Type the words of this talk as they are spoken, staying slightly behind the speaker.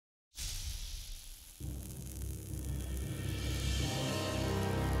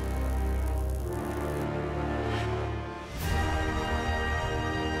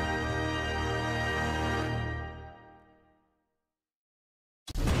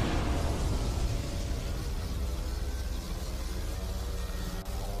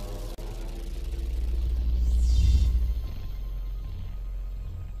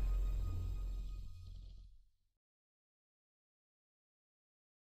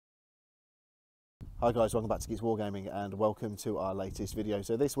Hi guys, welcome back to Geeks Wargaming and welcome to our latest video.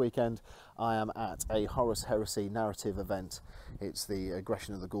 So this weekend I am at a Horus Heresy narrative event. It's the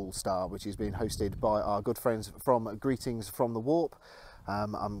Aggression of the Ghoul Star, which is being hosted by our good friends from Greetings from the Warp.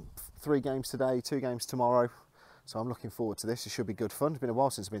 I'm 3 games today, 2 games tomorrow, so I'm looking forward to this. It should be good fun. It's been a while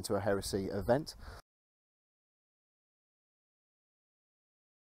since I've been to a Heresy event.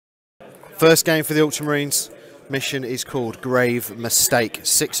 First game for the Ultramarines. Mission is called Grave Mistake.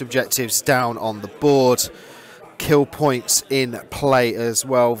 6 objectives down on the board. Kill points in play as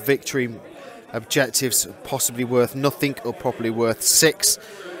well. Victory objectives possibly worth nothing or probably worth 6.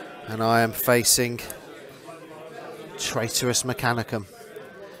 And I am facing Traitorous Mechanicum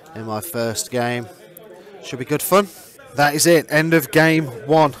in my first game. Should be good fun. That is it. End of game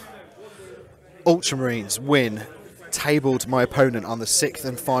 1. Ultramarines win. Tabled my opponent on the 6th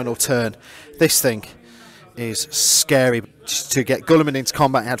and final turn. This thing is scary. Just to get Gulliman into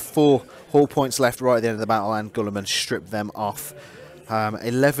combat, he had 4 hull points left right at the end of the battle and Gulliman stripped them off.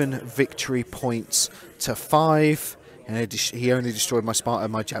 11 victory points to 5, and he only destroyed my Sparta,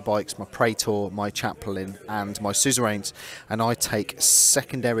 my jet bikes, my Praetor, my Chaplain and my Suzerains, and I take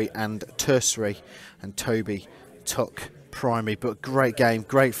secondary and tertiary, and Toby took primary. But great game,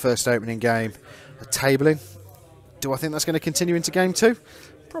 great first opening game. The tabling, do I think that's going to continue into game 2?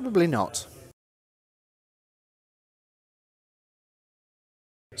 Probably not.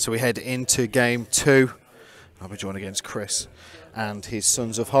 So we head into game 2. I'll be joined against Chris and his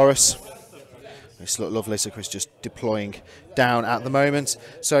Sons of Horus. This looks lovely, so Chris just deploying down at the moment.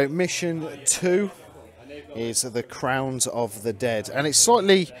 So mission 2 is the Crowns of the Dead, and it's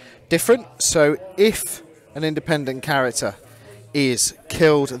slightly different. So if an independent character is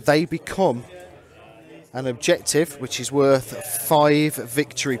killed, they become an objective which is worth 5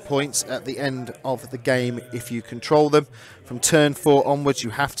 victory points at the end of the game if you control them. From turn 4 onwards,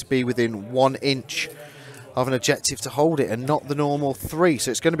 you have to be within 1 inch of an objective to hold it, and not the normal 3.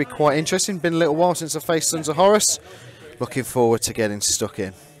 So it's going to be quite interesting. Been a little while since I faced Sons of Horus. Looking forward to getting stuck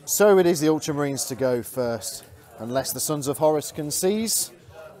in. So it is the Ultramarines to go first, unless the Sons of Horus can seize.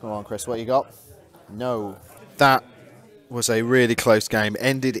 Come on, Chris, what you got? No. That was a really close game.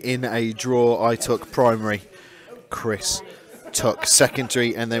 Ended in a draw. I took primary. Chris took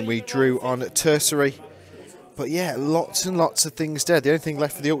secondary, and then we drew on tertiary. But yeah, lots and lots of things dead. The only thing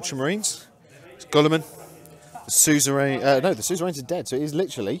left for the Ultramarines is Gulliman. The Suzerain, no, the Suzerains are dead. So it is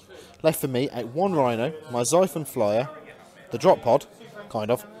literally left for me at 1 Rhino, my Xiphon Flyer, the drop pod,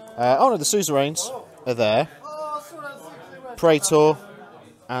 kind of. Oh no, the Suzerains are there. Praetor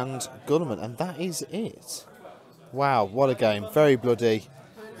and Gulliman, and that is it. Wow, what a game. Very bloody,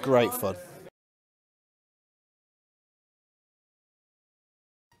 great fun.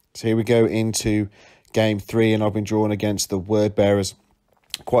 So here we go into game 3, and I've been drawn against the Word Bearers.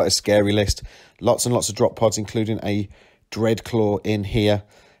 Quite a scary list. Lots and lots of drop pods, including a Dreadclaw in here.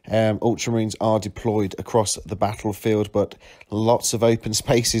 Ultramarines are deployed across the battlefield, but lots of open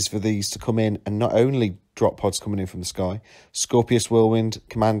spaces for these to come in, and not only drop pods coming in from the sky, Scorpius Whirlwind,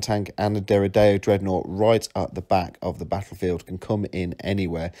 Command Tank and a Deredeo Dreadnought right at the back of the battlefield can come in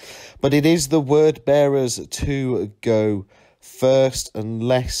anywhere. But it is the Word Bearers to go first,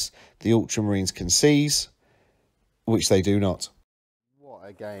 unless the Ultramarines can seize, which they do not. What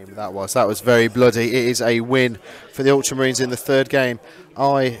a game that was. That was very bloody. It is a win for the Ultramarines in the 3rd game.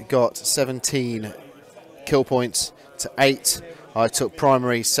 I got 17 kill points to 8. I took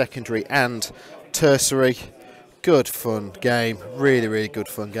primary, secondary and tertiary. Good fun game. Really, really good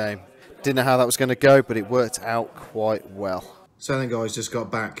fun game. Didn't know how that was going to go, but it worked out quite well. So then guys, just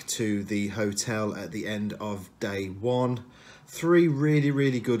got back to the hotel at the end of day 1. 3 really,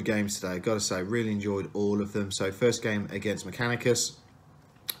 really good games today. I've got to say, really enjoyed all of them. So first game against Mechanicus.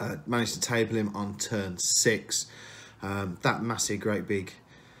 Managed to table him on turn 6. That massive, great big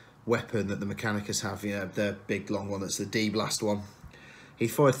weapon that the Mechanicus have, yeah, the big long one, that's the D-Blast one. He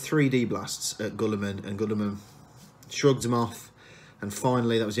fired 3 D-Blasts at Gulliman, and Gulliman shrugged him off. And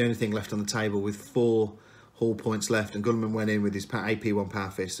finally, that was the only thing left on the table with 4 hull points left. And Gulliman went in with his AP1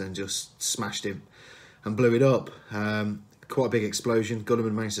 Power Fist and just smashed him and blew it up. Quite a big explosion.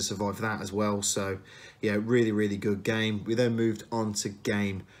 Gulliman managed to survive that as well. So, yeah, really, really good game. We then moved on to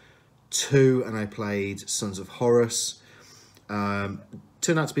game 2, and I played Sons of Horus.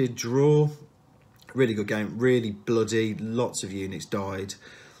 Turned out to be a draw. Really good game. Really bloody. Lots of units died.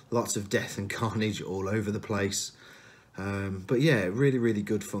 Lots of death and carnage all over the place. But yeah, really, really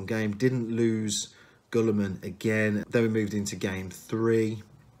good fun game. Didn't lose Gulliman again. Then we moved into game 3.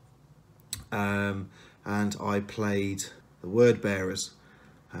 And I played the Word Bearers.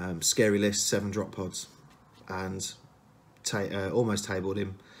 Scary list, 7 drop pods. And almost tabled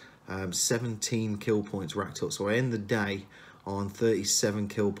him. 17 kill points racked up. So I end the day on 37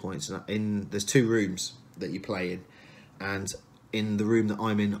 kill points. And there's 2 rooms that you play in, and in the room that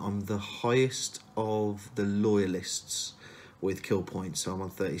I'm in, I'm the highest of the loyalists with kill points, so I'm on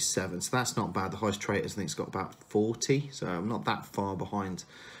 37. So that's not bad. The highest traitors, I think, has got about 40, so I'm not that far behind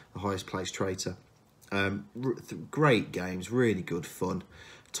the highest placed traitor. Great games, really good fun.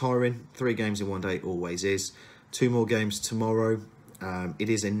 Tiring, 3 games in one day always is. 2 more games tomorrow. It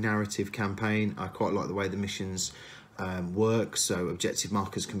is a narrative campaign. I quite like the way the missions work, so objective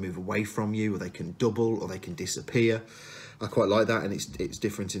markers can move away from you, or they can double, or they can disappear. I quite like that, and it's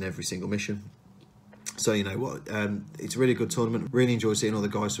different in every single mission. So you know what, it's a really good tournament. Really enjoy seeing all the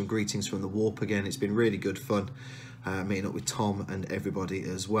guys from Greetings from the Warp again. It's been really good fun meeting up with Tom and everybody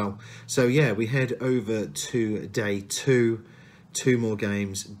as well. So yeah, we head over to day 2. 2 more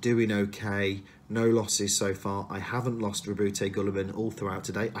games, doing okay. No losses so far. I haven't lost Rabute Gulliman all throughout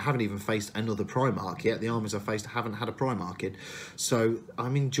today. I haven't even faced another Primarch yet. The armies I've faced haven't had a Primarch in. So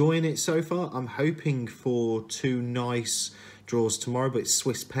I'm enjoying it so far. I'm hoping for 2 nice draws tomorrow, but it's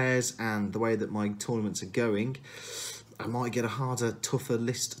Swiss pairs, and the way that my tournaments are going, I might get a harder, tougher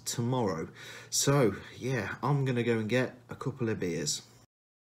list tomorrow. So yeah, I'm going to go and get a couple of beers.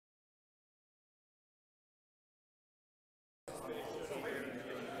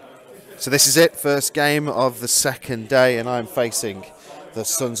 So this is it, first game of the second day, and I'm facing the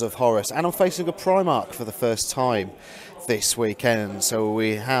Sons of Horus, and I'm facing a Primarch for the first time this weekend. So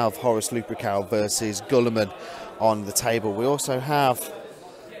we have Horus Lupercal versus Gulliman on the table. We also have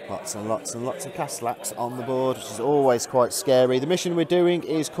lots and lots and lots of Castellax on the board, which is always quite scary. The mission we're doing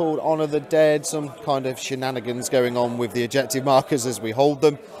is called Honour the Dead, some kind of shenanigans going on with the objective markers as we hold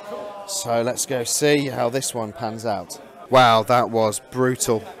them. So let's go see how this one pans out. Wow, that was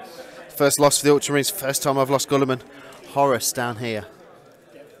brutal. First loss for the Ultramarines, first time I've lost Gulliman. Horus down here.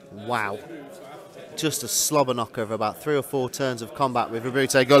 Wow. Just a slobber knocker of about 3 or 4 turns of combat with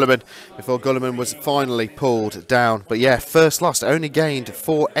Rabute Gulliman before Gulliman was finally pulled down. But yeah, first loss, only gained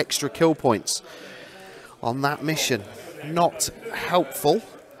 4 extra kill points on that mission. Not helpful,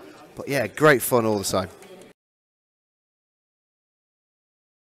 but yeah, great fun all the same.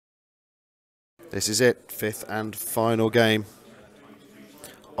 This is it, 5th and final game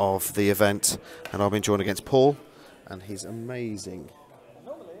of the event, and I've been joined against Paul and his amazing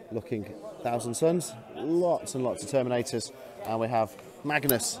looking 1,000 Suns, lots and lots of Terminators, and we have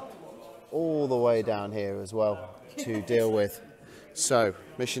Magnus all the way down here as well to deal with. So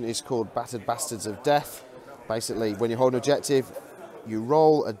mission is called Battered Bastards of Death. Basically, when you hold an objective, you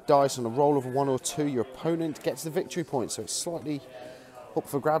roll a dice. On a roll of a 1 or 2, your opponent gets the victory point, so it's slightly up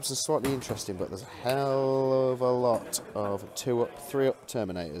for grabs and slightly interesting, but there's a hell of a lot of 2 up, 3 up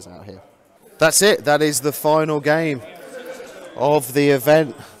Terminators out here. That's it. That is the final game of the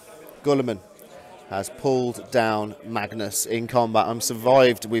event. Gulliman has pulled down Magnus in combat. I'm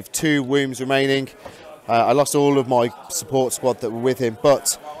survived with 2 wounds remaining. I lost all of my support squad that were with him,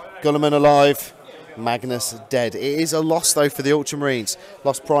 but Gulliman alive, Magnus dead. It is a loss though for the Ultramarines.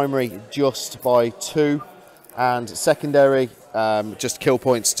 Lost primary just by 2, and secondary just kill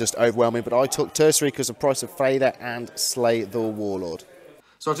points, just overwhelming. But I took tertiary because of Price of Fader and Slay the Warlord.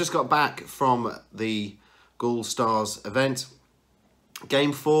 So I just got back from the Ghoul Stars event.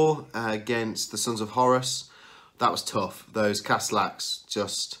 Game 4 against the Sons of Horus. That was tough. Those Castellax,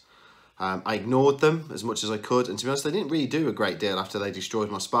 just I ignored them as much as I could, and to be honest, they didn't really do a great deal after they destroyed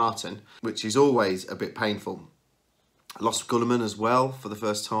my Spartan, which is always a bit painful. I lost Gulliman as well for the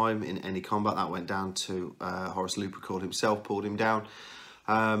first time in any combat. That went down to Horus Lupercal himself, pulled him down.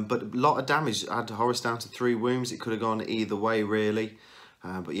 But a lot of damage. I had Horus down to 3 wounds. It could have gone either way, really.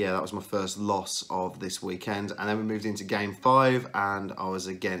 But yeah, that was my first loss of this weekend. And then we moved into game 5, and I was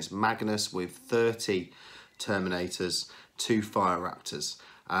against Magnus with 30 Terminators, 2 Fire Raptors.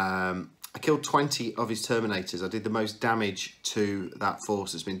 I killed 20 of his Terminators. I did the most damage to that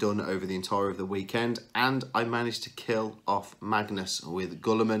force that's been done over the entire of the weekend, and I managed to kill off Magnus with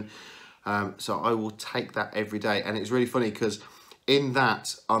Gulliman. So I will take that every day. And it's really funny because in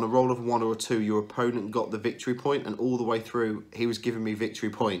that, on a roll of 1 or 2, your opponent got the victory point, and all the way through, he was giving me victory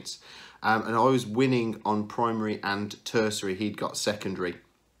points. And I was winning on primary and tertiary. He'd got secondary.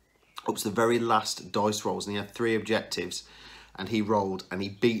 Up to the very last dice rolls, and he had 3 objectives. And he rolled, and he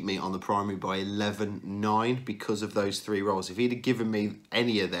beat me on the primary by 11-9 because of those 3 rolls. If he'd have given me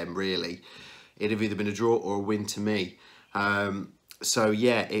any of them, really, it'd have either been a draw or a win to me. So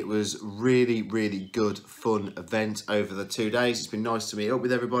yeah, it was really, really good, fun event over the 2 days. It's been nice to meet up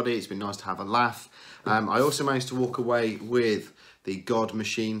with everybody. It's been nice to have a laugh. I also managed to walk away with the God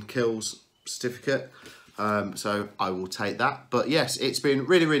Machine Kills certificate. So I will take that. But yes, it's been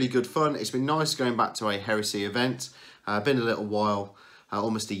really, really good fun. It's been nice going back to a Heresy event. Been a little while,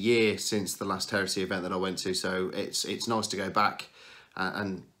 almost a year since the last Heresy event that I went to. So it's nice to go back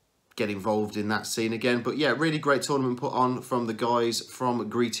and get involved in that scene again. But yeah, really great tournament put on from the guys from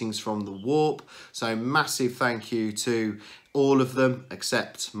Greetings from the Warp. So massive thank you to all of them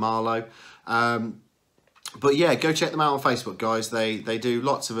except Marlowe. But yeah, go check them out on Facebook, guys. They do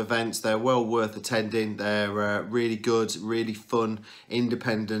lots of events. They're well worth attending. They're really good, really fun,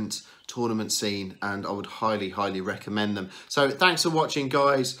 independent tournament scene, and I would highly, highly recommend them. So thanks for watching,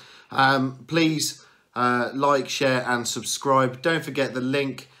 guys. Please like, share, and subscribe. Don't forget the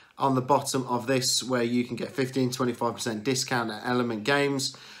link on the bottom of this where you can get 15-25% discount at Element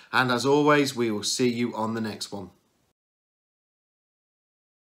Games. And as always, we will see you on the next one.